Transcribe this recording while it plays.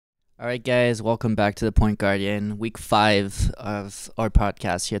All right, guys, welcome back to the Point Guardian, week 5 of our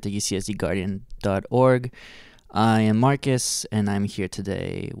podcast here at the ucsdguardian.org. I am Marcus, and I'm here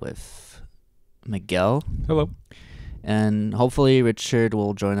today with Miguel. Hello. And hopefully Richard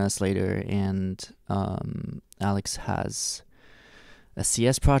will join us later, and Alex has a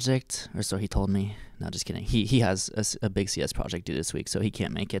CS project, or so he told me. No, just kidding. He has a big CS project due this week, so he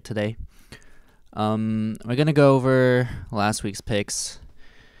can't make it today. We're going to go over last week's picks.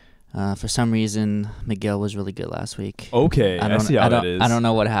 For some reason, Miguel was really good last week. Okay, I see how that is. I don't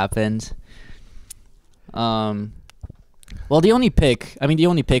know what happened. Well, the only pick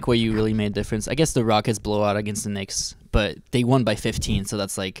where you really made a difference, I guess the Rockets blowout against the Knicks, but they won by 15, so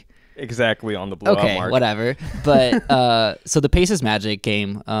that's like... Exactly on the blowout okay, mark. whatever. But, so the Pacers Magic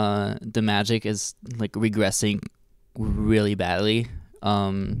game, the Magic is like regressing really badly.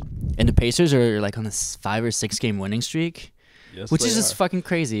 And the Pacers are like on a 5 or 6 game winning streak. Yes, which is just fucking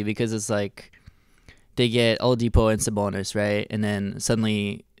crazy because it's like they get Oladipo and Sabonis, right? And then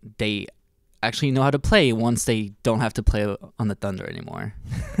suddenly they actually know how to play once they don't have to play on the Thunder anymore.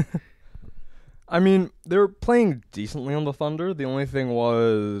 I mean, they were playing decently on the Thunder. The only thing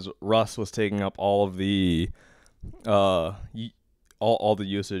was Russ was taking up all of the all the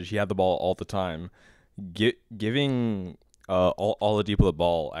usage. He had the ball all the time. Giving Oladipo the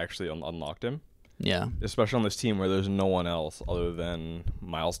ball actually unlocked him. Yeah. Especially on this team where there's no one else other than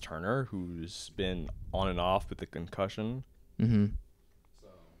Miles Turner, who's been on and off with the concussion. Mm-hmm. So.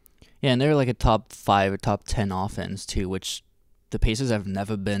 Yeah, and they're like a top 5 or top 10 offense, too, which the Pacers have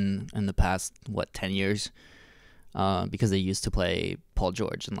never been in the past, 10 years? Because they used to play Paul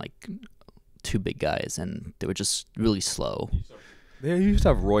George and, like, 2 big guys, and they were just really slow. They used to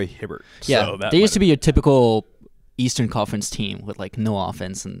have Roy Hibbert. Yeah, so they used to be a typical Eastern Conference team with like no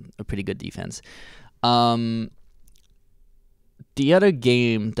offense and a pretty good defense. The other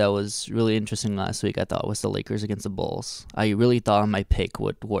game that was really interesting last week, I thought, was the Lakers against the Bulls. I really thought my pick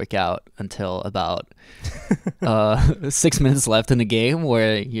would work out until about 6 minutes left in the game,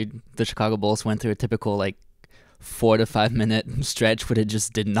 where the Chicago Bulls went through a typical like 4 to 5 minute stretch where they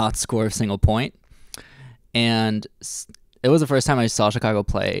just did not score a single point. And it was the first time I saw Chicago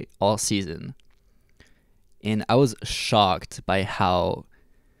play all season. And I was shocked by how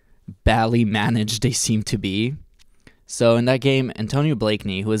badly managed they seemed to be. So in that game, Antonio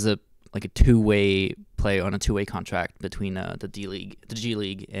Blakeney, who is a two-way player on a two-way contract between the G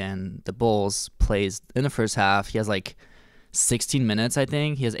League, and the Bulls, plays in the first half. He has like 16 minutes, I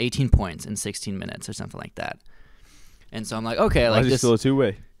think. He has 18 points in 16 minutes or something like that. And so I'm like, okay, why like is this. He still a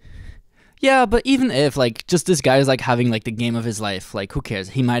two-way? Yeah, but even if like just this guy is like having like the game of his life, like who cares?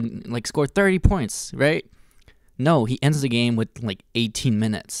 He might like score 30 points, right? No, he ends the game with like 18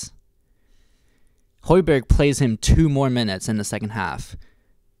 minutes. Hoiberg plays him 2 more minutes in the second half,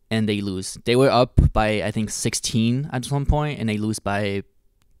 and they lose. They were up by, I think, 16 at some point, and they lose by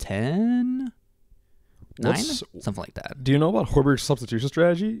 10? 9? Something like that. Do you know about Hoiberg's substitution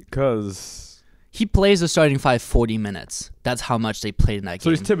strategy? Because he plays the starting 5 40 minutes. That's how much they played in that game. So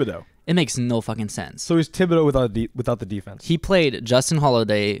he's Thibodeau. It makes no fucking sense. So he's Thibodeau without the defense. He played Justin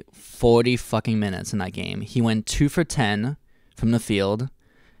Holiday 40 fucking minutes in that game. He went 2 for 10 from the field.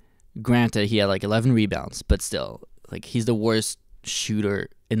 Granted, he had like 11 rebounds, but still, like he's the worst shooter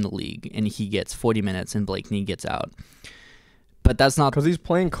in the league, and he gets 40 minutes, and Blakeney gets out. But that's not because he's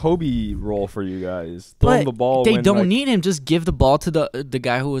playing Kobe role for you guys. Throwing the ball. They don't need him. Just give the ball to the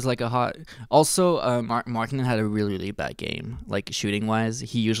guy who was like a hot. Also, Markkanen had a really, really bad game, like shooting wise.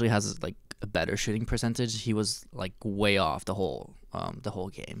 He usually has like a better shooting percentage. He was like way off the whole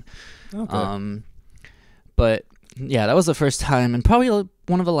game. Okay. But yeah, that was the first time, and probably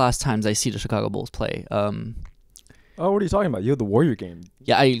one of the last times I see the Chicago Bulls play. Oh, what are you talking about? You had the Warrior game.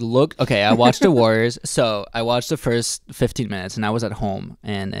 Yeah, I watched the Warriors. So I watched the first 15 minutes, and I was at home,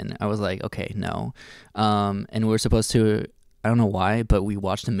 and then I was like, okay, no. And we were supposed to, I don't know why, but we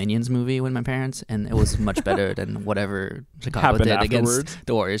watched the Minions movie with my parents, and it was much better than whatever Chicago did against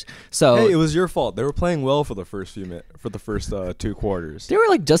the Warriors. So hey, it was your fault. They were playing well for the first 2 quarters. They were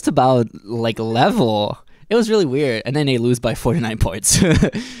like just about like level. It was really weird, and then they lose by 49 points.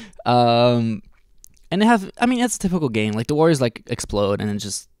 And they have, I mean, that's a typical game. Like the Warriors like explode and then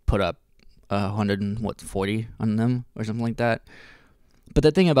just put up 140 on them or something like that. But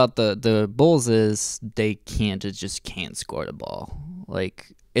the thing about the Bulls is they just can't score the ball.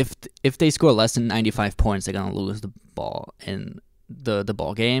 Like if they score less than 95 points, they're gonna lose the ball in the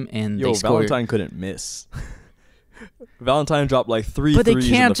ball game. And Valentine couldn't miss. Valentine dropped like 3 but they threes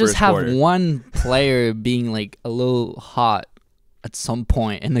can't in the just first have quarter. one player being like a little hot at some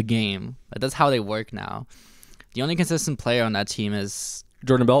point in the game. That's how they work now. The only consistent player on that team is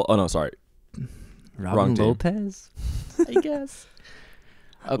Jordan Bell? Oh, no, sorry. Robin Wrong team. Lopez, I guess.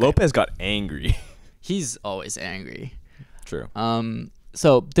 Okay. Lopez got angry. He's always angry. True.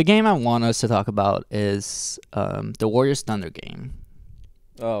 So the game I want us to talk about is the Warriors Thunder game.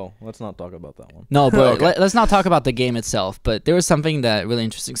 Oh, let's not talk about that one. No, but Okay. let's not talk about the game itself. But there was something that really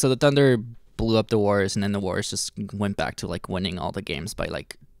interesting. So the Thunder blew up the Warriors, and then the Warriors just went back to like winning all the games by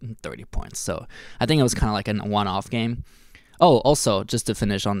like 30 points. So I think it was kind of like a one-off game. Oh, also, just to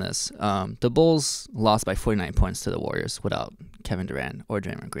finish on this, the Bulls lost by 49 points to the Warriors without Kevin Durant or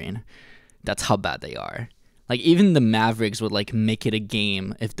Draymond Green. That's how bad they are. Like, even the Mavericks would, like, make it a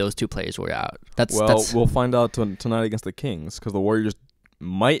game if those two players were out. We'll find out tonight against the Kings, because the Warriors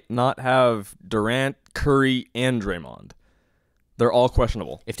might not have Durant, Curry, and Draymond. They're all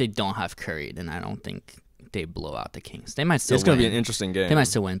questionable. If they don't have Curry, then I don't think they blow out the Kings. They might still It's win. going to be an interesting game. They might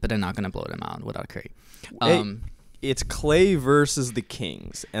still win, but they're not going to blow them out without Curry. It's Clay versus the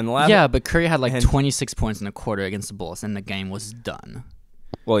Kings. And Yeah, but Curry had, like, 26 points in a quarter against the Bulls, and the game was done.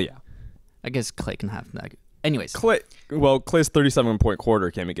 Well, yeah. I guess Clay can have that. Anyways. Clay's 37-point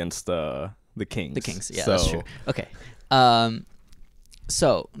quarter came against the Kings. The Kings, yeah, that's true. Okay.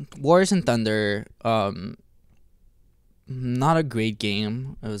 So, Warriors and Thunder, not a great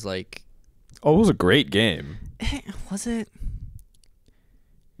game. It was like... Oh, it was a great game. Was it?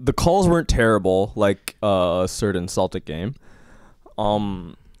 The calls weren't terrible, like a certain Celtic game.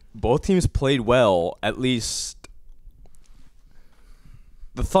 Both teams played well, at least...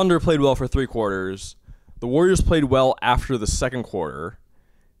 The Thunder played well for 3 quarters. The Warriors played well after the second quarter.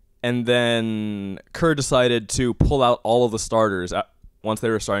 And then Kerr decided to pull out all of the starters once they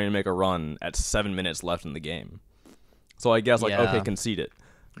were starting to make a run at 7 minutes left in the game. So I guess, okay, concede it.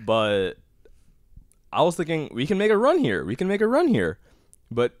 But I was thinking, we can make a run here.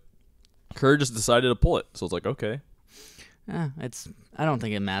 But Kerr just decided to pull it. So it's like, okay. I don't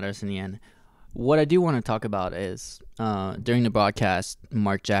think it matters in the end. What I do want to talk about is during the broadcast,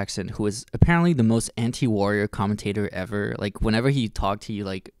 Mark Jackson, who is apparently the most anti-Warrior commentator ever. Like, whenever he talked, he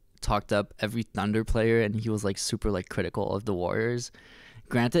like talked up every Thunder player, and he was like super like critical of the Warriors.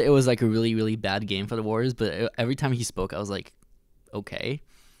 Granted, it was like a really, really bad game for the Warriors, but every time he spoke, I was like, okay.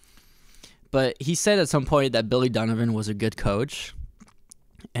 But he said at some point that Billy Donovan was a good coach.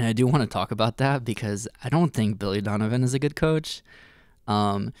 And I do want to talk about that because I don't think Billy Donovan is a good coach.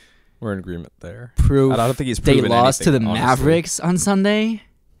 We're in agreement there. I don't think he's proven they lost anything, to the honestly. Mavericks on Sunday.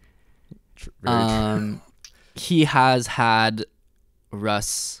 Very true. He has had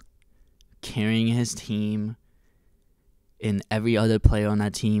Russ carrying his team, and every other player on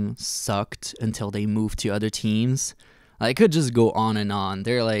that team sucked until they moved to other teams. I could just go on and on.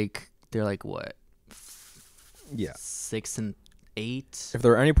 They're like what? Yeah. 6 and 8. If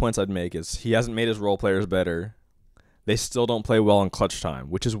there are any points I'd make is he hasn't made his role players better. They still don't play well in clutch time,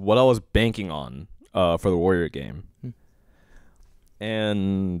 which is what I was banking on for the Warrior game.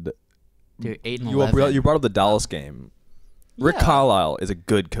 And they're 8 and 11. You brought up the Dallas game. Rick Carlisle is a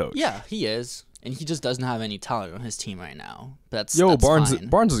good coach. Yeah, he is, and he just doesn't have any talent on his team right now. But that's Barnes. fine.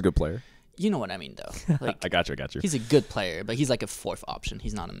 Barnes is a good player. You know what I mean, though. Like, I got you. He's a good player, but he's like a 4th option.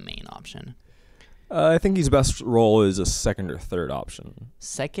 He's not a main option. I think his best role is a 2nd or 3rd option.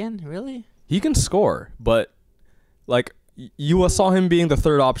 2nd, really? He can score, but like you saw him being the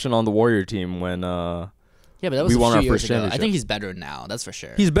 3rd option on the Warrior team when but that was we won a our few years first ago. I championship. think he's better now. That's for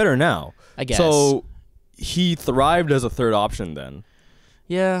sure. He's better now, I guess. So he thrived as a 3rd option then.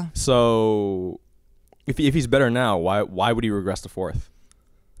 Yeah. So if he's better now, why would he regress to 4th?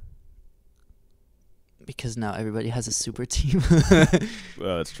 Because now everybody has a super team.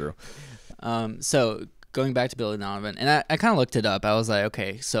 That's true. So going back to Billy Donovan, and I kind of looked it up. I was like,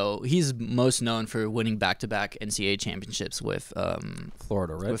 okay, so he's most known for winning back-to-back NCAA championships with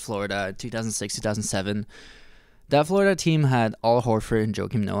Florida, right? With Florida, 2006, 2007. That Florida team had Al Horford and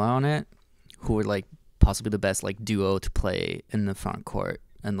Joakim Noah on it, who were like possibly the best like duo to play in the front court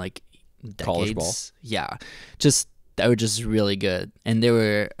and like decades. College ball. Yeah, they were just really good, and they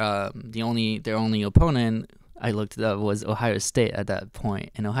were their only opponent. I looked it up was Ohio State at that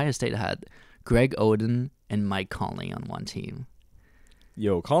point, and Ohio State had Greg Oden and Mike Conley on one team.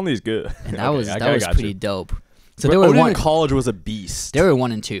 Yo, Conley's good, and that was pretty dope. So they were Oden in college was a beast. They were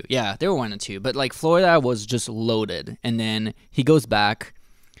 1 and 2. Yeah, they were 1 and 2. But like Florida was just loaded, and then he goes back,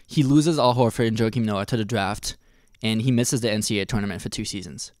 he loses Al Horford and Joakim Noah to the draft, and he misses the NCAA tournament for 2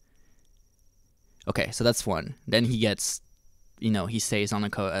 seasons. Okay, so that's one. Then he gets, he stays on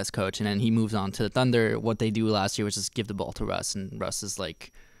as coach, and then he moves on to the Thunder. What they do last year was just give the ball to Russ, and Russ is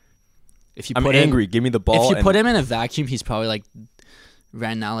like, I'm angry. Give me the ball. If you put him in a vacuum, he's probably like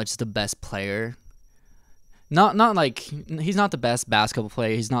right now like just the best player. Not like he's not the best basketball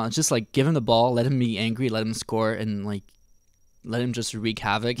player. He's not just like give him the ball, let him be angry, let him score, and like let him just wreak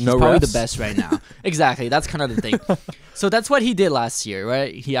havoc. He's probably the best right now. Exactly. That's kind of the thing. So that's what he did last year,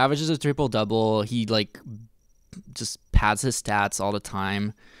 right? He averages a triple-double. He like just pads his stats all the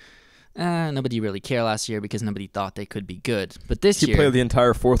time. Nobody really cared last year because nobody thought they could be good. But this year... He played the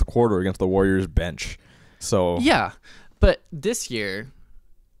entire fourth quarter against the Warriors bench. So yeah. But this year,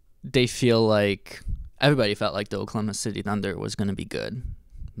 they feel like... Everybody felt like the Oklahoma City Thunder was going to be good.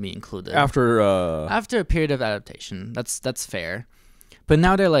 Me included. After a period of adaptation. That's fair. But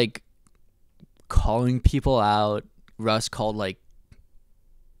now they're like calling people out. Russ called like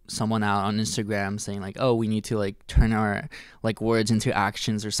someone out on Instagram saying like, oh, we need to like turn our like words into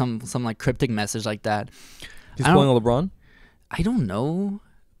actions or some like cryptic message like that. He's pulling a LeBron? I don't know.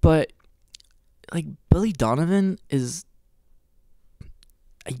 But like Billy Donovan is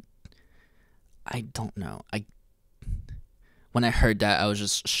I don't know. When I heard that, I was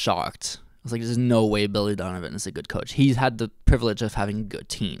just shocked. I was like, there's no way Billy Donovan is a good coach. He's had the privilege of having good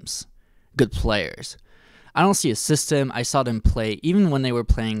teams, good players. I don't see a system. I saw them play, even when they were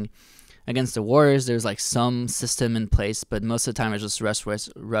playing against the Warriors, there's like some system in place, but most of the time it's just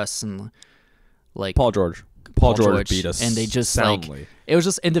Russ and like Paul George. Paul George beat us and they just soundly. Like, it was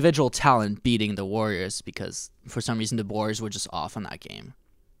just individual talent beating the Warriors because for some reason the Warriors were just off on that game.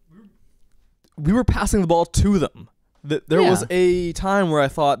 We were passing the ball to them. There was a time where I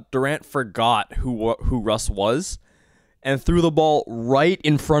thought Durant forgot who Russ was and threw the ball right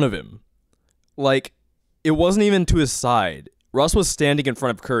in front of him. Like, it wasn't even to his side. Russ was standing in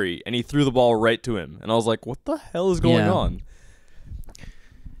front of Curry, and he threw the ball right to him. And I was like, what the hell is going on?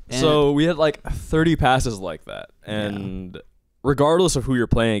 And so we had like 30 passes like that. And regardless of who you're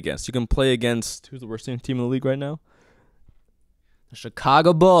playing against, you can play against... Who's the worst team in the league right now? The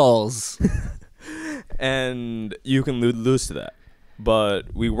Chicago Bulls. And you can lose to that.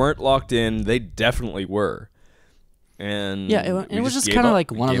 But we weren't locked in. They definitely were. And it was just kind of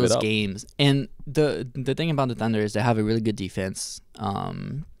like one of those games. And the thing about the Thunder is they have a really good defense.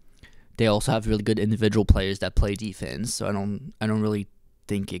 They also have really good individual players that play defense. So I don't really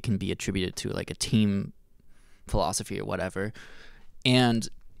think it can be attributed to like a team philosophy or whatever. And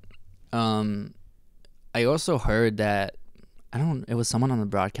I also heard that it was someone on the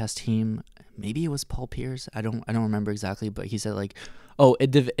broadcast team. Maybe it was Paul Pierce. I don't remember exactly, but he said like, oh,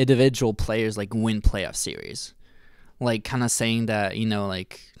 individual players like win playoff series. Like kind of saying that,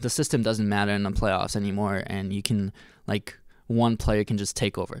 like the system doesn't matter in the playoffs anymore and you can like one player can just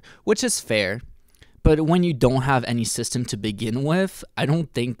take over, which is fair. But when you don't have any system to begin with, I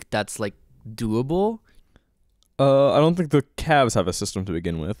don't think that's like doable. I don't think the Cavs have a system to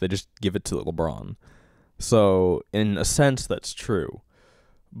begin with. They just give it to LeBron. So in a sense, that's true.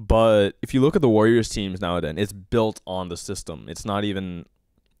 But if you look at the Warriors teams nowadays, it's built on the system. It's not even...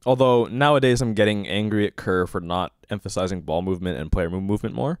 Although nowadays I'm getting angry at Kerr for not emphasizing ball movement and player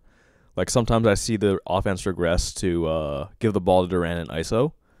movement more. Like sometimes I see the offense regress to give the ball to Durant and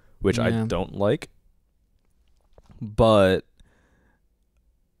ISO, which I don't like. But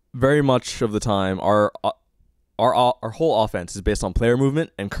very much of the time, our whole offense is based on player movement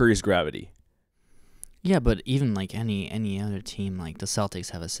and Curry's gravity. Yeah, but even like any other team, like the Celtics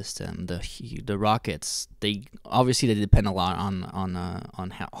have a system. The Rockets, they depend a lot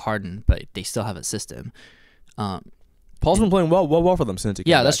on Harden, but they still have a system. Paul's been playing well for them since he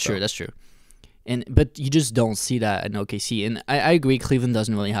came back, that's true. That's true. But you just don't see that in OKC. And I agree, Cleveland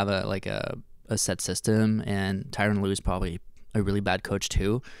doesn't really have a set system, and Tyronn Lue is probably a really bad coach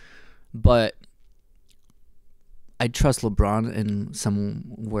too. But I trust LeBron in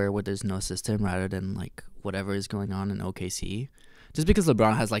somewhere where there's no system rather than like whatever is going on in OKC. Just because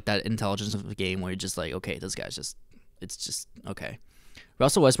LeBron has like that intelligence of the game where you're just like, okay, this guy's it's just okay.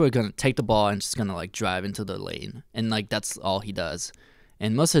 Russell Westbrook is gonna take the ball and just gonna like drive into the lane, and like that's all he does.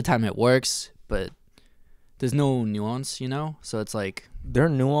 And most of the time it works, but there's no nuance, So it's like their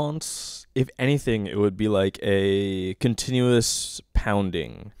nuance. If anything, it would be like a continuous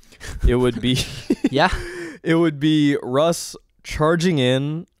pounding. It would be It would be Russ charging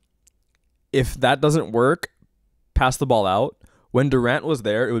in. If that doesn't work, pass the ball out. When Durant was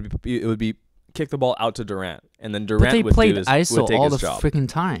there, it would be kick the ball out to Durant, and then Durant would take his job. But they played ISO all the freaking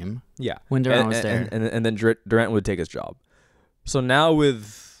time. Yeah, when Durant was there, and then Durant would take his job. So now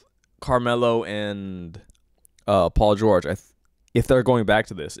with Carmelo and Paul George, if they're going back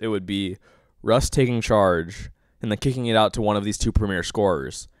to this, it would be Russ taking charge and then kicking it out to one of these two premier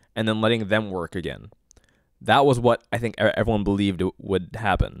scorers, and then letting them work again. That was what I think everyone believed would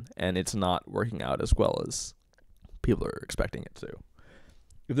happen, and it's not working out as well as people are expecting it to.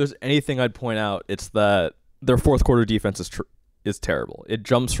 If there's anything I'd point out, it's that their fourth quarter defense is terrible. It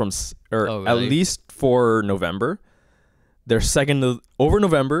jumps from really? At least for November. They're over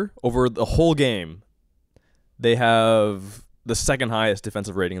November, over the whole game. They have the second highest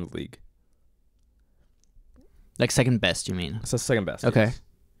defensive rating in the league. Like second best, you mean? It's the second best. Okay. Yes.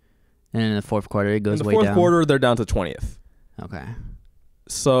 And in the fourth quarter, it goes way down. In the fourth quarter, they're down to 20th. Okay.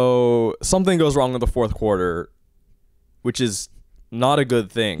 So something goes wrong in the fourth quarter, which is not a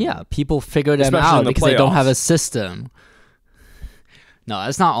good thing. Yeah, people figure them Especially out in the because they don't have playoffs. a system. No,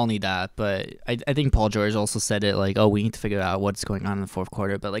 it's not only that, but I think Paul George also said it like, oh, we need to figure out what's going on in the fourth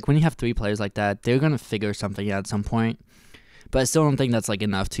quarter. But like when you have three players like that, they're going to figure something out at some point. But I still don't think that's like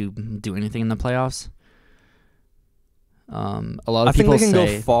enough to do anything in the playoffs. A lot of people think they can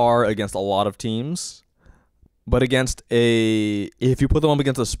say, go far against a lot of teams, but if you put them up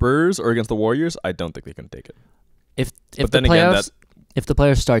against the Spurs or against the Warriors, I don't think they can take it. if the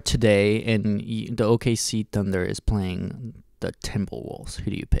players start today and the OKC Thunder is playing the Timberwolves,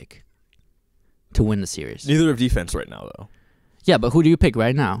 who do you pick to win the series? Neither have defense right now, though. Yeah, but who do you pick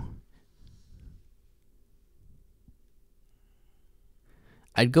right now?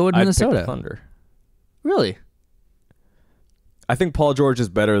 I'd go with Minnesota. I'd pick the Thunder. Really? I think Paul George is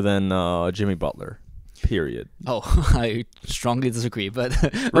better than Jimmy Butler. Period. Oh, I strongly disagree, but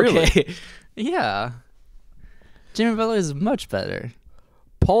Really? okay. Yeah. Jimmy Butler is much better.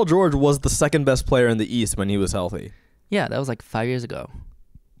 Paul George was the second best player in the East when he was healthy. Yeah, that was like 5 years ago.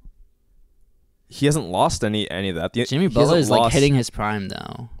 He hasn't lost any of that. Jimmy Butler is like hitting his prime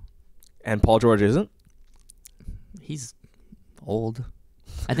though. And Paul George isn't? He's old.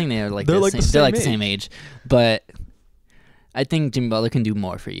 I think they're like They're the like same, the they're like the same same age. But I think Jimmy Butler can do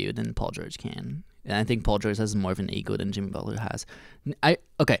more for you than Paul George can. And I think Paul George has more of an ego than Jimmy Butler has.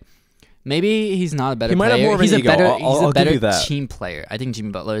 Okay. Maybe he's not a better He might player. have more of an he's ego. He's a I'll give you better that. team player. I think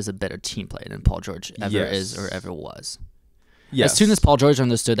Jimmy Butler is a better team player than Paul George ever is or ever was. Yes. As soon as Paul George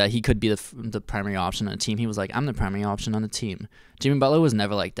understood that he could be the primary option on a team, he was like, I'm the primary option on a team. Jimmy Butler was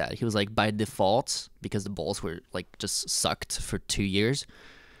never like that. He was like, by default, because the Bulls were like just sucked for 2 years.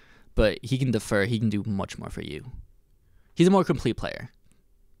 But he can defer. He can do much more for you. He's a more complete player.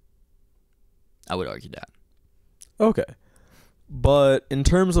 I would argue that. Okay. But in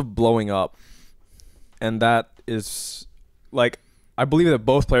terms of blowing up, and that is, like, I believe that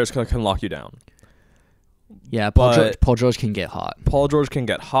both players can lock you down. Yeah, Paul George can get hot. Paul George can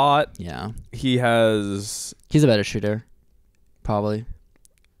get hot. Yeah. He's a better shooter, probably.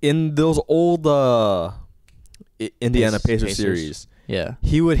 In those old Indiana Pacers series, yeah,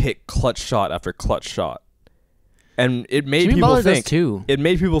 he would hit clutch shot after clutch shot. And it made Jimmy people Butler think, does too. It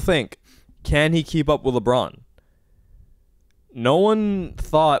made people think, can he keep up with LeBron? No one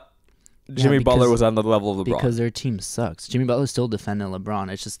thought Jimmy Butler was on the level of LeBron. Because their team sucks. Jimmy Butler still defended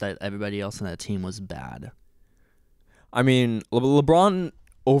LeBron. It's just that everybody else on that team was bad. I mean, LeBron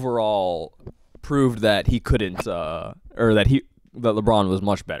overall proved that he couldn't, or that LeBron was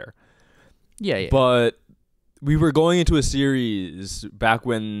much better. Yeah. But we were going into a series back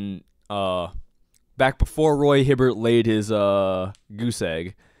before Roy Hibbert laid his goose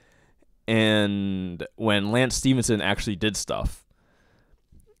egg, and when Lance Stevenson actually did stuff.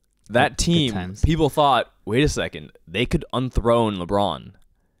 That team, people thought, wait a second, they could unthrone LeBron.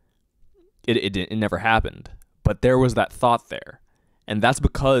 It never happened. But there was that thought there. And that's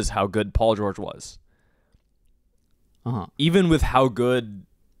because how good Paul George was. Uh-huh. Even with how good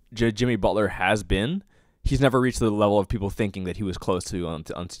Jimmy Butler has been, he's never reached the level of people thinking that he was close to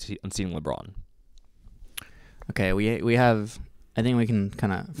unseating LeBron. Okay, we have... I think we can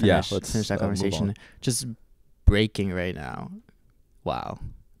kind of finish that conversation. Just breaking right now. Wow.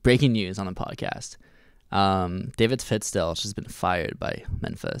 Breaking news on the podcast. David Fizdale has just been fired by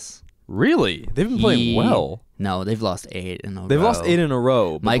Memphis. Really? They've been playing well. No, they've lost 8 in a row. They've lost 8 in a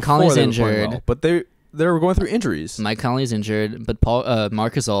row. Mike Conley's injured. Well, but they were going through injuries. Mike Conley's injured, but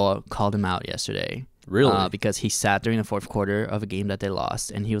Marcus Thuillier called him out yesterday. Really? Because he sat during the fourth quarter of a game that they lost,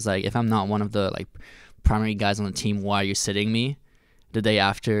 and he was like, if I'm not one of the primary guys on the team, why are you sitting me? The day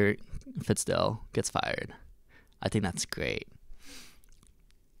after Fizdale gets fired. I think that's great.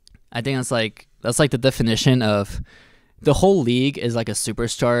 I think that's like the definition of the whole league is like a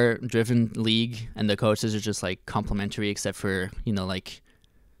superstar driven league, and the coaches are just like complimentary except for,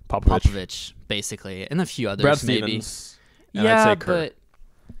 Popovich basically, and a few others. Brad maybe. Stevens. Yeah, I'd say Kurt. but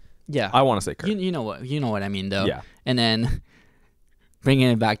yeah, I want to say Kurt. You know what I mean though. Yeah. And then bringing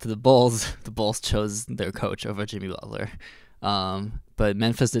it back to the Bulls chose their coach over Jimmy Butler. But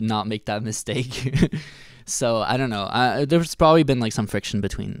Memphis did not make that mistake. So I don't know. There's probably been some friction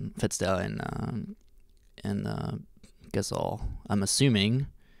between Fizdale and Gasol, I'm assuming.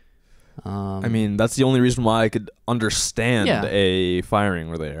 I mean, that's the only reason why I could understand a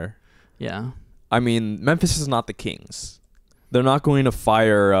firing there. Yeah. I mean, Memphis is not the Kings. They're not going to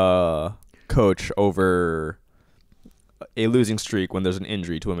fire a coach over a losing streak when there's an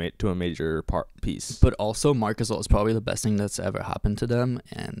injury to a major piece. But also, Marc Gasol is probably the best thing that's ever happened to them.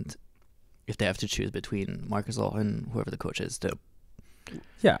 And if they have to choose between Marc Gasol and whoever the coach is, the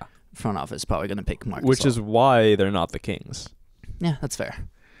front office is probably going to pick Marc Gasol. Which is why they're not the Kings. Yeah, that's fair.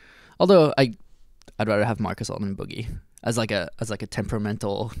 Although I'd rather have Marc Gasol than Boogie as like a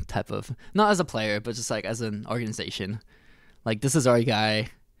temperamental type of, not as a player, but just like as an organization. Like, this is our guy.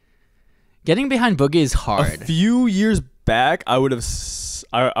 Getting behind Boogie is hard. A few years back, I would have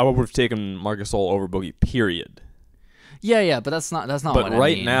taken Marc Gasol over Boogie. Period. Yeah, but that's not. But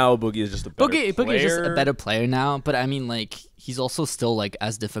right now, Boogie is just a better player. Boogie is just a better player now. But I mean, like, he's also still like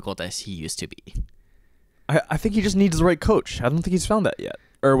as difficult as he used to be. I think he just needs the right coach. I don't think he's found that yet.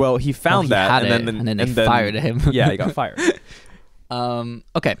 Or well, he found that, and then they fired him. Yeah, he got fired.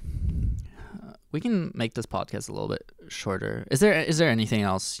 Okay. We can make this podcast a little bit shorter. Is there anything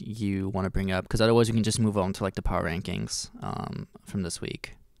else you want to bring up? Because otherwise we can just move on to like the power rankings from this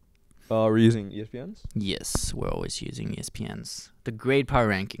week. We're using ESPN's? Yes, we're always using ESPN's. The grade power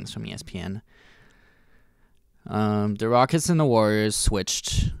rankings from ESPN. The Rockets and the Warriors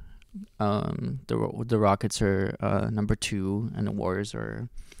switched. The Rockets are number 2 and the Warriors are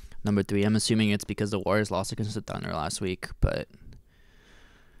number 3. I'm assuming it's because the Warriors lost against the Thunder last week, but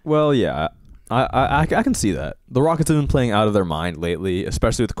well, yeah. I can see that. The Rockets have been playing out of their mind lately,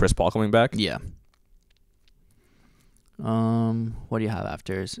 especially with Chris Paul coming back. Yeah. What do you have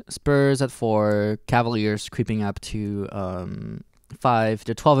after? Spurs at 4, Cavaliers creeping up to 5.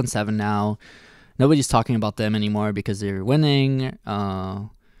 They're 12-7 now. Nobody's talking about them anymore because they're winning.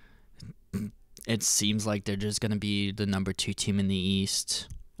 It seems like they're just gonna be the number 2 team in the East.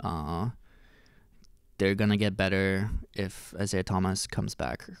 They're going to get better if Isaiah Thomas comes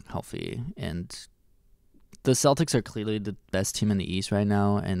back healthy. And the Celtics are clearly the best team in the East right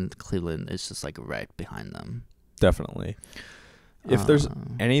now, and Cleveland is just like right behind them. Definitely. If there's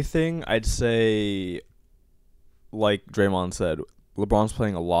anything, I'd say, like Draymond said, LeBron's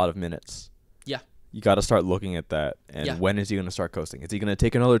playing a lot of minutes. Yeah. You got to start looking at that. And when is he going to start coasting? Is he going to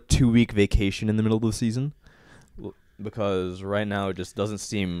take another 2-week vacation in the middle of the season? Because right now it just doesn't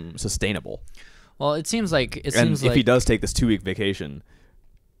seem sustainable. Well, it seems like if he does take this 2-week vacation,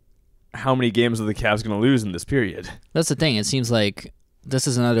 how many games are the Cavs going to lose in this period? That's the thing. It seems like this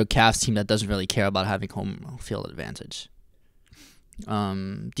is another Cavs team that doesn't really care about having home field advantage.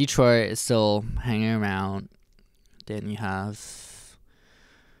 Detroit is still hanging around. Then you have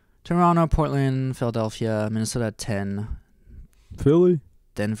Toronto, Portland, Philadelphia, Minnesota at 10. Philly.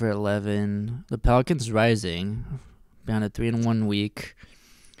 Denver 11. The Pelicans rising behind a 3-1 week.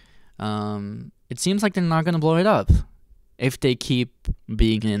 It seems like they're not going to blow it up if they keep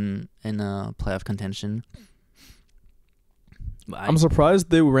being in a playoff contention. I'm surprised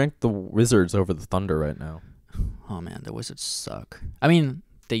they ranked the Wizards over the Thunder right now. Oh man, the Wizards suck. I mean,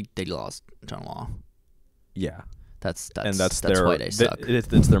 they lost John Wall. Yeah, that's their, why they suck.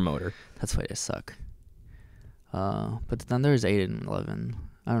 It's their motor. That's why they suck. But the Thunder is 8-11.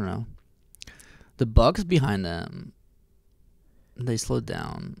 I don't know. The Bucks behind them, they slowed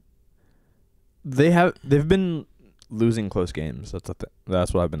down. They've been losing close games.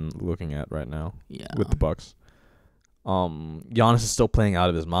 That's what I've been looking at right now. Yeah. With the Bucks. Giannis is still playing out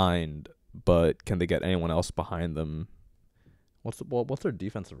of his mind, but can they get anyone else behind them? What's their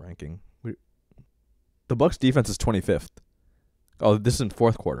defensive ranking? The Bucks defense is 25th. Oh, this is in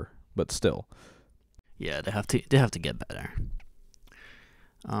fourth quarter, but still. Yeah, they have to get better.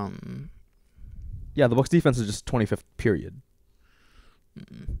 Yeah, the Bucks defense is just 25th period.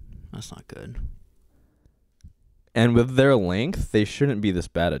 That's not good. And with their length, they shouldn't be this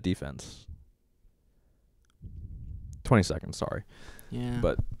bad at defense. 20 seconds, sorry. Yeah.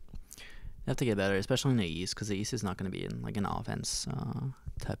 But they have to get better, especially in the East, because the East is not going to be in like an offense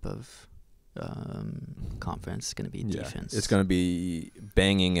type of conference. It's going to be defense. It's going to be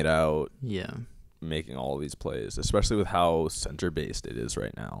banging it out. Yeah. Making all of these plays, especially with how center-based it is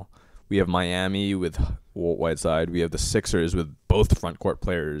right now. We have Miami with Whiteside. We have the Sixers with both front court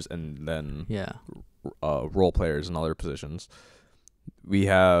players and then role players in other positions. We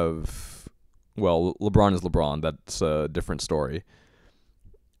have, well, LeBron is LeBron. That's a different story.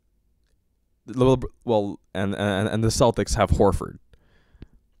 Well, and the Celtics have Horford,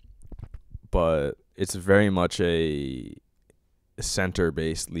 but it's very much a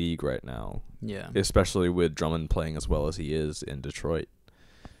center-based league right now. Yeah, especially with Drummond playing as well as he is in Detroit.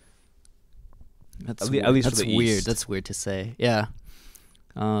 At least that's weird. That's weird to say. Yeah.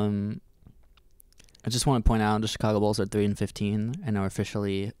 I just want to point out the Chicago Bulls are 3-15 and are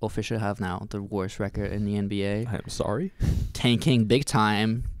officially have now the worst record in the NBA. I am sorry. Tanking big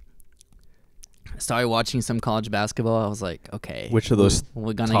time. Started watching some college basketball. I was like, okay, Which of those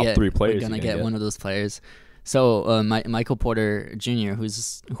we're gonna top get 3 players? We're gonna get one of those players. So Michael Porter Jr., who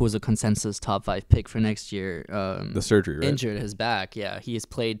was a consensus top 5 pick for next year, the surgery, right? Injured his back. Yeah, he has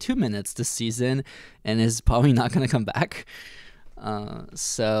played 2 minutes this season and is probably not gonna come back.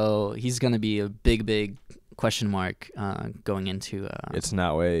 So he's gonna be a big question mark going into. It's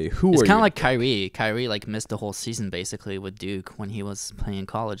now it's kind of like Kyrie. Kyrie like missed the whole season basically with Duke when he was playing in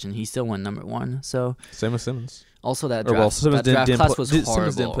college, and he still went number 1. So same with Simmons. Also that draft, draft class was horrible.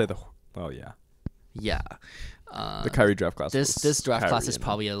 Simmons didn't play the. Oh yeah. Yeah. The Kyrie draft class. This draft class is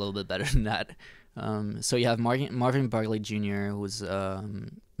probably a little bit better than that. So you have Marvin Bagley Jr., who's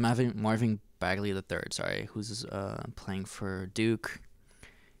Marvin Bagley the third, sorry, who's playing for Duke.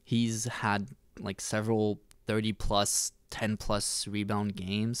 He's had like several 30+, 10+ rebound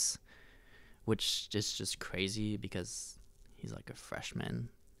games, which is just crazy because he's like a freshman.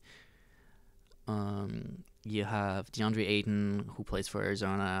 You have DeAndre Ayton, who plays for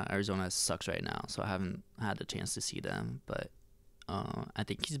Arizona. Arizona sucks right now, so I haven't had the chance to see them. But I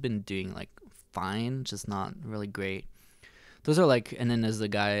think he's been doing like fine, just not really great. Those are like, and then there's the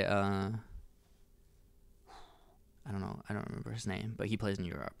guy. I don't know. I don't remember his name, but he plays in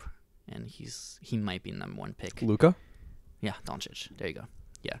Europe, and he might be number 1 pick. Luka? Yeah, Doncic. There you go.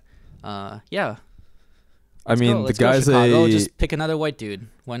 Yeah. Yeah. I mean, the guy's just pick another white dude.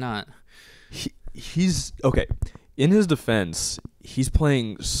 Why not? He's okay. In his defense, he's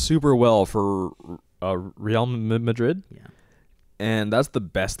playing super well for Real Madrid. Yeah, and that's the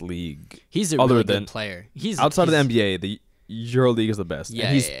best league. He's a really good player. He's outside of the NBA. The EuroLeague is the best. Yeah,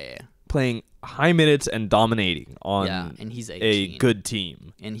 and he's playing high minutes and dominating on and he's a good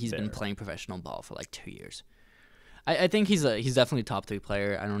team. And he's been playing professional ball for like 2 years. I think he's definitely a top 3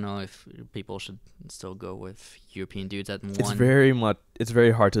 player. I don't know if people should still go with European dudes at 1. It's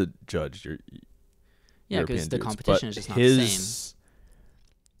very hard to judge your. Yeah, because the competition is just not the same.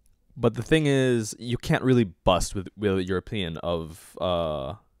 But the thing is, you can't really bust with European with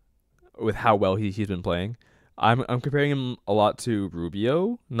how well he's been playing. I'm comparing him a lot to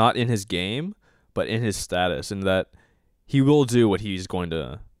Rubio, not in his game, but in his status, in that he will do what he's going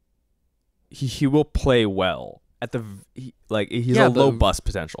to. He will play well at the he's a low bust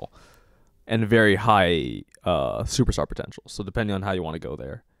potential, and very high superstar potential. So depending on how you want to go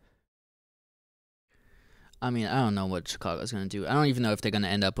there. I mean, I don't know what Chicago's going to do. I don't even know if they're going to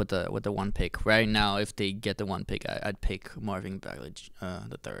end up with the 1 pick. Right now, if they get the 1 pick, I'd pick Marvin Bagley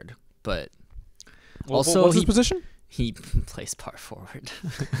the third. But also, what's his position? He plays power forward.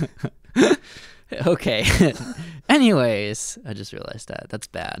 Okay. Anyways, I just realized that. That's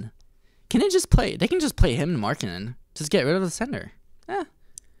bad. They can just play him and Markkanen. Just get rid of the center.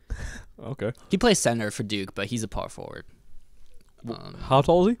 Okay. He plays center for Duke, but he's a power forward. How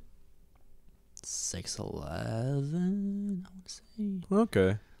tall is he? 6'11", I want to say.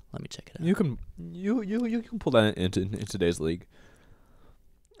 Okay. Let me check it out. You can pull that in today's league.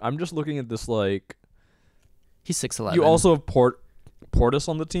 I'm just looking at this like. He's 6'11". You also have Portis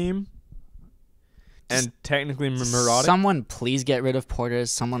on the team. And technically Murati. Someone please get rid of Portis.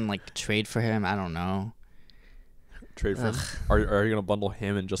 Someone like trade for him. I don't know. Trade for him? Are you gonna bundle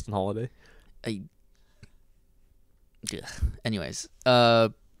him and Justin Holiday? Anyways,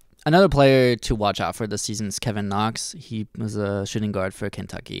 another player to watch out for this season is Kevin Knox. He was a shooting guard for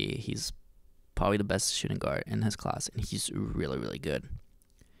Kentucky. He's probably the best shooting guard in his class, and he's really, really good.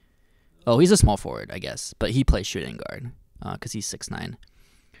 Oh, he's a small forward, I guess, but he plays shooting guard because he's 6'9".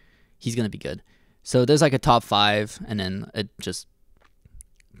 He's going to be good. So there's like a top 5, and then it just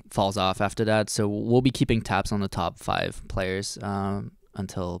falls off after that. So we'll be keeping tabs on the top 5 players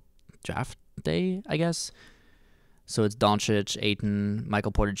until draft day, I guess. So it's Doncic, Ayton,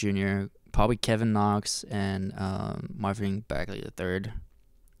 Michael Porter Jr., probably Kevin Knox, and Marvin Bagley III.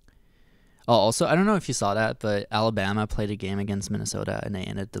 Oh, also, I don't know if you saw that, but Alabama played a game against Minnesota, and they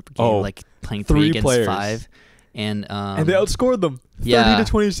ended the game playing 3 against players. 5. And they outscored them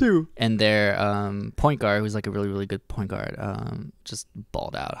 30-22. And their point guard, who's like a really, really good point guard, just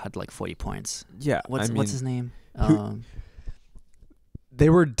balled out, had like 40 points. Yeah. What's his name? They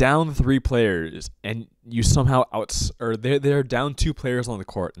were down 3 players, and you somehow they're down 2 players on the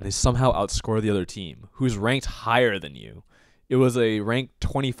court, and they somehow outscore the other team, who's ranked higher than you. It was a ranked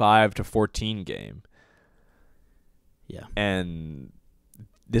 25-14 game. Yeah. And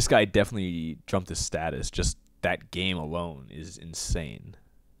this guy definitely jumped his status. Just that game alone is insane.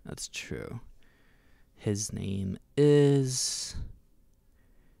 That's true. His name is...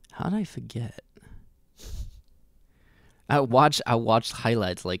 How did I forget? I watched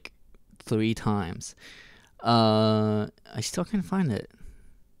highlights like 3 times. I still can't find it.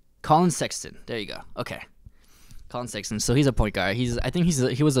 Colin Sexton. There you go. Okay. Colin Sexton. So he's a point guard. I think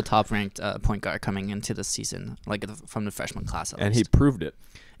he was a top ranked point guard coming into the season, like from the freshman class. And he proved it.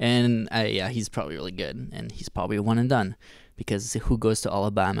 And yeah, he's probably really good, and he's probably one and done, because who goes to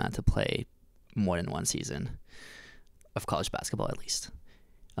Alabama to play more than one season of college basketball at least?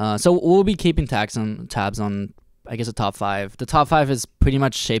 So we'll be keeping tabs on I guess the top 5. The top 5 is pretty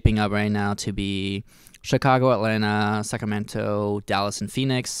much shaping up right now to be Chicago, Atlanta, Sacramento, Dallas, and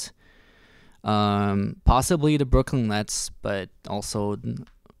Phoenix. Possibly the Brooklyn Nets, but also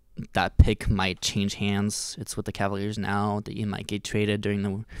that pick might change hands. It's with the Cavaliers now. That you might get traded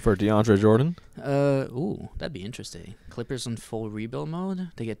for DeAndre Jordan. Ooh, that'd be interesting. Clippers in full rebuild mode.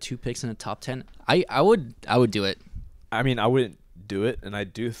 They get 2 picks in the top 10. I would do it. I mean, I wouldn't do it, and I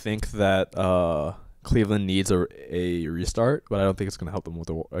do think that Cleveland needs a restart, but I don't think it's going to help them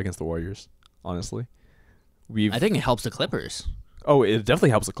against the Warriors. Honestly, I think it helps the Clippers. Oh, it definitely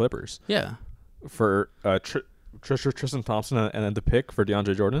helps the Clippers. Yeah. For Tristan Thompson and then the pick for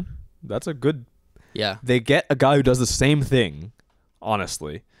DeAndre Jordan, that's a good. Yeah. They get a guy who does the same thing.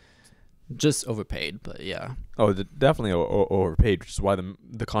 Honestly, just overpaid, but yeah. Oh, definitely overpaid, which is why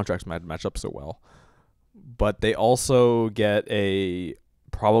the contracts might match up so well. But they also get a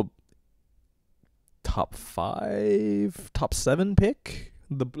probably top 5, top 7 pick.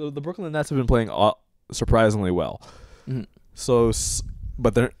 The Brooklyn Nets have been playing surprisingly well. Mm-hmm. So,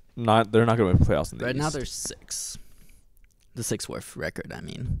 but they're not going to make playoffs in the right East. now. They're 6. The 6th worst record. I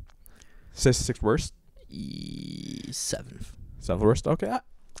mean, 6th worst. 7th. 7th worst. Okay,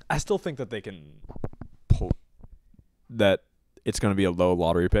 I still think that they can pull. That it's going to be a low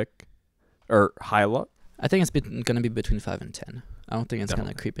lottery pick or high lot. I think it's going to be between 5 and 10. I don't think it's going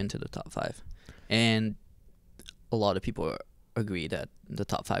to creep into the top 5. And a lot of people agree that the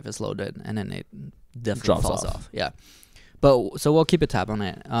top 5 is loaded, and then it definitely falls off. Yeah. But so we'll keep a tab on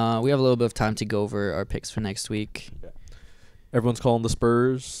it. We have a little bit of time to go over our picks for next week. Yeah. Everyone's calling the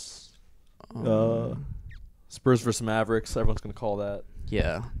Spurs. Spurs versus Mavericks. Everyone's going to call that.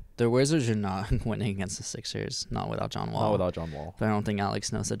 Yeah. The Wizards are not winning against the Sixers, not without John Wall. Not without John Wall. But I don't think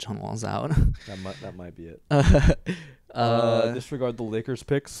Alex knows that John Wall's out. That might be it. Disregard the Lakers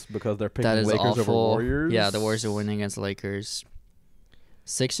picks because they're picking Lakers over Warriors. Yeah, the Warriors are winning against the Lakers.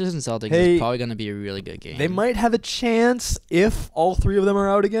 Sixers and Celtics is probably going to be a really good game. They might have a chance if all 3 of them are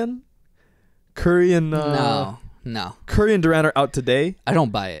out again. Curry and No. Curry and Durant are out today. I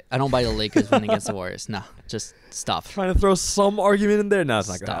don't buy it. I don't buy the Lakers winning against the Warriors. No, just stop. Trying to throw some argument in there. No, it's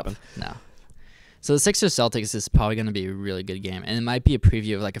not going to happen. No. So the Sixers Celtics is probably going to be a really good game, and it might be a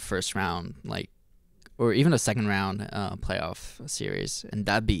preview of like a first round, or even a second round playoff series, and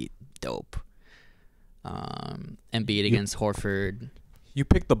that'd be dope. Embiid against Horford. You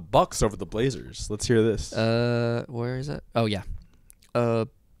picked the Bucks over the Blazers. Let's hear this. Where is it? Oh yeah.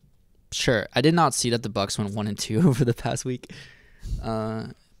 Sure. I did not see that the Bucks went 1 and 2 over the past week.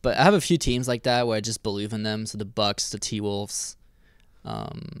 But I have a few teams like that where I just believe in them. So the Bucks, the T-Wolves,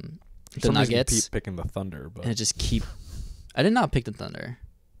 the Nuggets. Keep picking the Thunder, but and I did not pick the Thunder.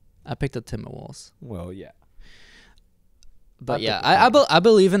 I picked the Timberwolves. Well, yeah. But yeah, I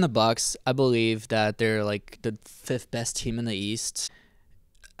believe in the Bucks. I believe that they're like the 5th best team in the East.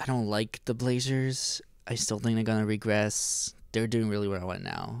 I don't like the Blazers. I still think they're gonna regress. They're doing really well right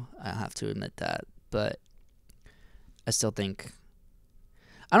now. I have to admit that, but I still think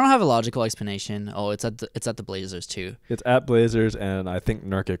I don't have a logical explanation. Oh, it's at the Blazers too. It's at Blazers, and I think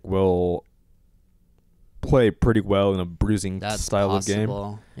Nurkic will play pretty well in a bruising style of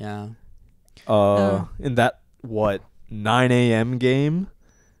game. Yeah. In that 9 a.m. game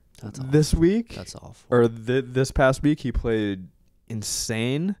this week. That's awful. Or this past week, he played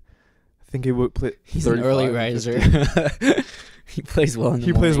insane. I think he would play. He's an early riser. He plays well in the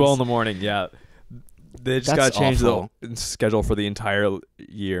morning. He plays well in the morning. Yeah, they just got to change the schedule for the entire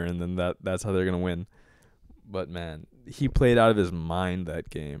year, and then that's how they're gonna win. But man, he played out of his mind that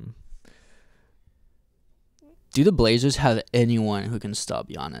game. Do the Blazers have anyone who can stop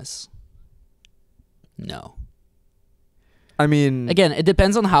Giannis? No. I mean, again, it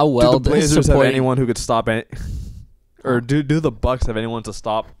depends on how well the Blazers have anyone who could stop it. Or do the Bucks have anyone to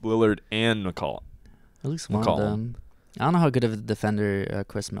stop Lillard and McCollum? At least one of them. I don't know how good of a defender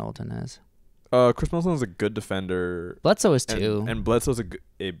Chris Middleton is. Chris Middleton is a good defender. Bledsoe is too. And Bledsoe's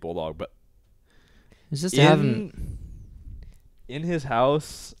a Bulldog. But it's just in his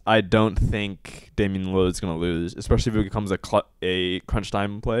house, I don't think Damian Lillard's going to lose, especially if it becomes a crunch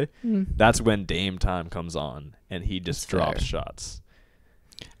time play. That's when Dame time comes on, and he just drops shots.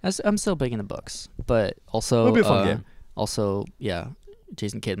 I'm still picking the Bucks, but also it'll be a fun game. Also, yeah,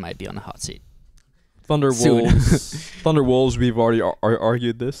 Jason Kidd might be on the hot seat. Thunder Soon. Wolves. Thunder Wolves. We've already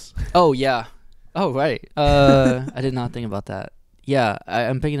argued this. Oh yeah. Oh right. I did not think about that. Yeah,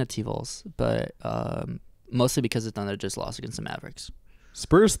 I'm picking the T-Vols, but mostly because the Thunder just lost against the Mavericks.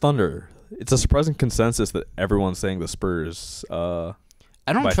 Spurs Thunder. It's a surprising consensus that everyone's saying the Spurs. I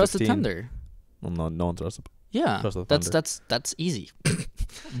don't trust 15. the Thunder. Well, no one trusts them. Yeah, Trust the Thunder. that's easy.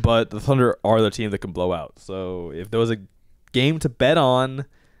 But the Thunder are the team that can blow out. So if there was a game to bet on,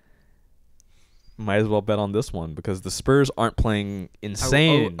 might as well bet on this one because the Spurs aren't playing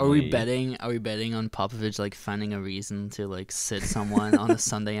insane. Are we betting? Are we betting on Popovich like finding a reason to like sit someone on a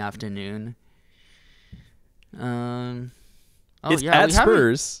Sunday afternoon? It's at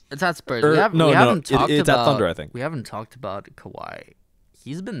Spurs. It's at Spurs. It's It's at Thunder, I think. We haven't talked about Kawhi.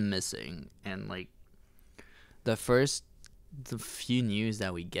 He's been missing, and like the few news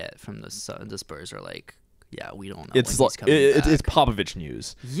that we get from the Spurs are like, yeah, we don't know. It's when like he's coming back. it's Popovich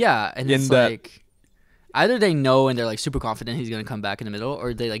news. Yeah, and it's like either they know and they're like super confident he's gonna come back in the middle,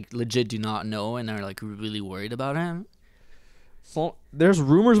 or they like legit do not know and are like really worried about him. So there's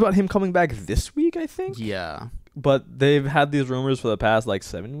rumors about him coming back this week, I think. Yeah, but they've had these rumors for the past like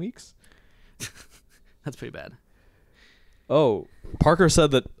 7 weeks. That's pretty bad. Oh, Parker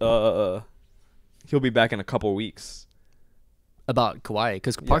said that he'll be back in a couple weeks. About Kawhi,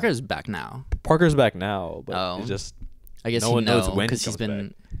 because Parker's back now. Parker's back now, but it's just I guess no one knows when because he's been.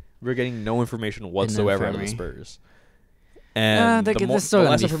 Back. We're getting no information whatsoever out of the Spurs. And the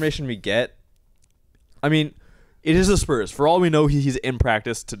less information we get, I mean, it is the Spurs. For all we know, he's in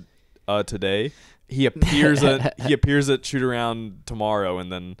practice today. He appears at shoot around tomorrow,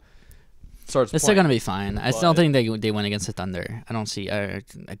 and then starts. It's still gonna be fine. I still think they win against the Thunder. I don't see the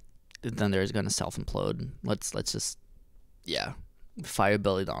Thunder is gonna self implode. Let's just fire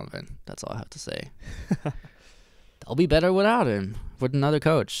Billy Donovan. That's all I have to say. They'll be better without him, with another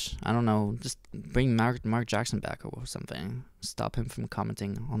coach. I don't know. Just bring Mark Jackson back or something. Stop him from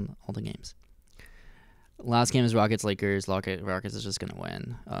commenting on all the games. Last game is Rockets-Lakers. Rockets is just going to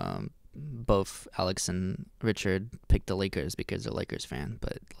win. Both Alex and Richard picked the Lakers because they're Lakers fan,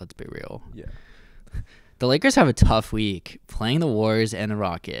 but let's be real. Yeah. The Lakers have a tough week playing the Warriors and the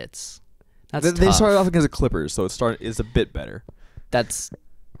Rockets. They started off against the Clippers, so it's a bit better. That's,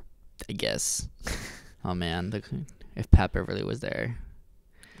 I guess. Oh man, if Pat Beverly was there.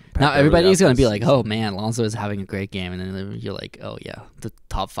 Now everybody's gonna be like, "Oh man, Lonzo is having a great game," and then you're like, "Oh yeah, the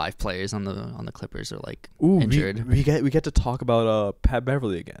top 5 players on the Clippers are like injured." We get to talk about Pat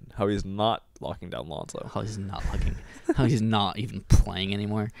Beverly again. How he's not locking down Lonzo. How he's not locking. How he's not even playing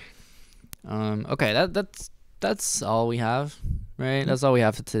anymore. Okay, that's all we have, right? That's all we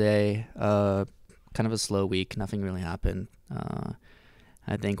have for today. Kind of a slow week. Nothing really happened.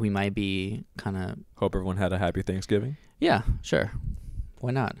 I think we might be kind of... Hope everyone had a happy Thanksgiving. Yeah, sure.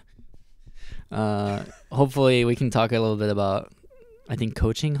 Why not? Hopefully we can talk a little bit about, I think,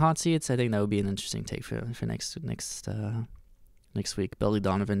 coaching hot seats. I think that would be an interesting take for next week. Billy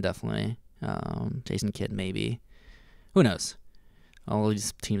Donovan, definitely. Jason Kidd, maybe. Who knows? All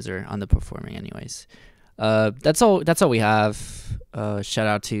these teams are underperforming anyways. That's all we have. Shout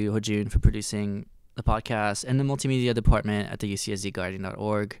out to Hojun for producing the podcast and the multimedia department at the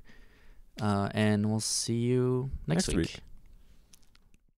UCSDguardian.org. And we'll see you next week.